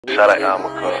And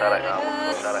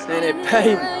it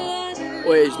paid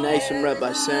IrishNation rap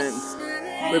by Sam.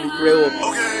 Where we grew up.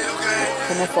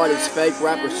 Come on, fight these fake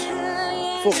rappers.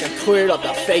 Fucking cleared up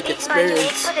that fake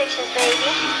experience.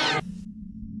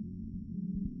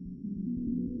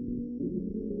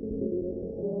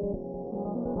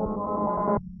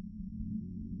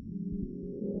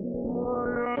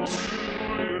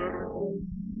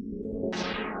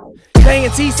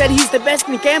 He said he's the best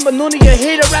in the game, but none of you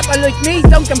hear a rapper like me.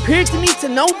 Don't compare to me to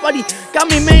nobody. Got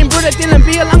me main brother Dylan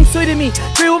B alongside of me.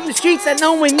 Grew up in the streets that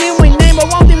no one knew my name. I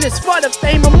won't do this for the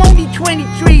fame. I'm only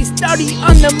 23, study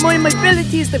under my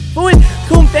abilities to fun.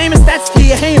 Become famous, that's to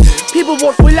your aim. People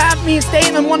will laugh at me and stay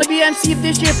and wanna be MC of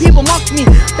this year. People mock me.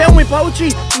 Found my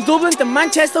poetry from Dublin to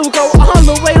Manchester. We'll go all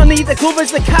the way underneath the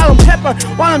covers like Callum Pepper.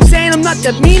 While I'm saying I'm not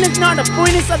the meanest, not the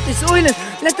finest of this island.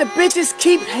 Let the bitches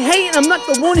keep hating. I'm not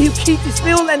the one who keeps this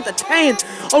feel entertained.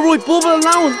 I'll write bubble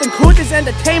alone, then cut this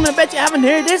entertainment. I bet you haven't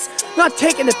heard this. Not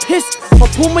taking the piss. I'll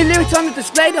put my lyrics on the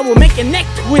display that will make your neck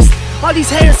twist. All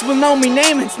these haters will know my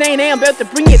name and snake I'm about to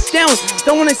bring it down.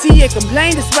 Don't wanna see you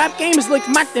complain. This rap game is like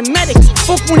mathematics.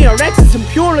 Fuck one of your exes and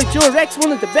pure like your ex,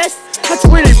 one of the best. That's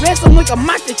where they rest, I'm like a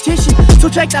mathematician. So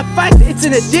check that fact, it's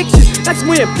an addiction. That's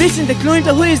my ambition, to climb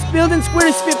the highest buildings where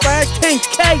I spit bars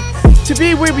 10K. To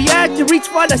be where we are, to reach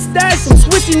for the stars. I'm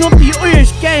switching up the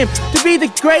Irish game. To be the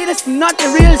greatest, not the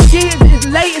realest. Shit is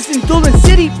latest in Dublin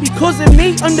City. Because of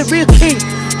me, I'm the real king.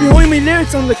 Behind me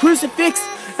lyrics on the crucifix,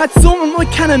 that's something I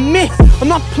can't admit. I'm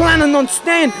not planning on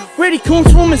staying. Where he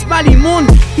comes from is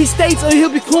Ballymun. He states he'll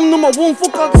become #1.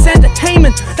 Fuck all this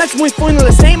entertainment. That's my final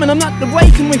statement. I'm not the way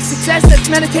to win success. That's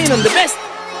meditating on the best.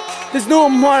 There's no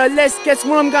more or less. Guess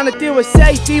what I'm gonna do is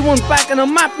say D1 back on the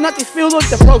map. Not this feel like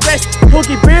the progress.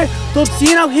 Huggy Beer,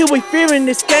 Dubzino, here we fear in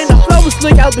this game. The flow is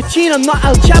like Al Pacino, not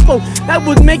Al Chapo. That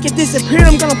would make it disappear.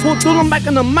 I'm gonna put Dublin back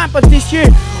on the map of this year.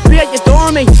 Be at your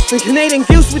door, mate. The Canadian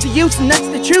goose with the youth, and that's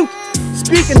the truth.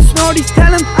 Speaking snorties,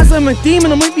 tell him as I'm a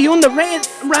demon, I might be underrated.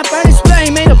 Rap artist spray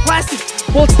made of plastic.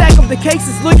 We'll stack up the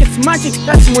cases like it's magic,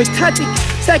 that's my tactic.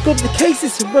 Stack up the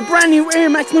cases with brand new Air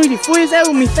Max 95s out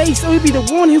of my face. I'll be the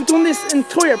one who done this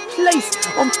entire place.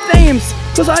 I'm famous,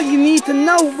 cause all you need to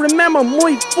know, remember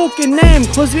my fucking name.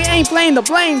 Cause we ain't playing the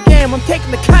blame game, I'm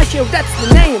taking the cash out, that's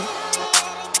the name.